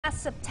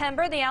Last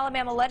September, the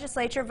Alabama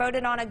legislature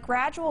voted on a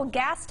gradual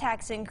gas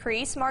tax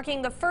increase,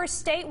 marking the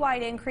first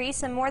statewide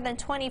increase in more than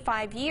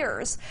 25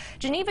 years.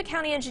 Geneva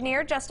County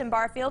Engineer Justin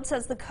Barfield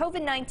says the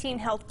COVID-19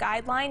 health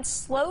guidelines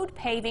slowed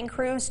paving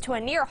crews to a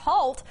near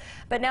halt,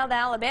 but now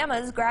that Alabama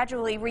is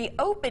gradually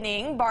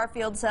reopening,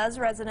 Barfield says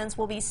residents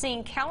will be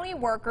seeing county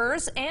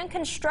workers and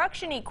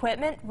construction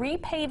equipment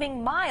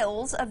repaving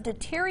miles of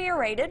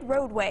deteriorated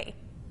roadway.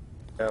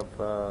 We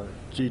have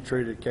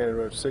G-treated County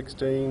Road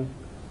 16.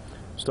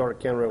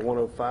 Started County Road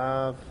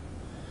 105,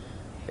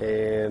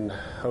 and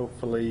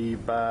hopefully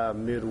by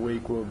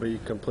midweek we'll be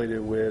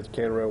completed with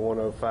County Road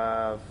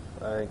 105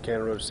 and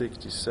County Road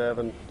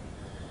 67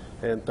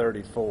 and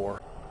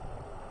 34.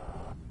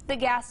 The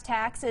gas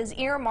tax is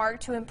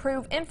earmarked to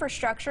improve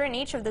infrastructure in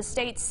each of the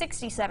state's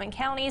 67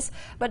 counties,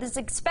 but is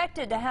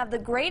expected to have the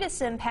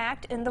greatest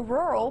impact in the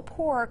rural,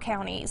 poorer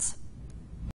counties.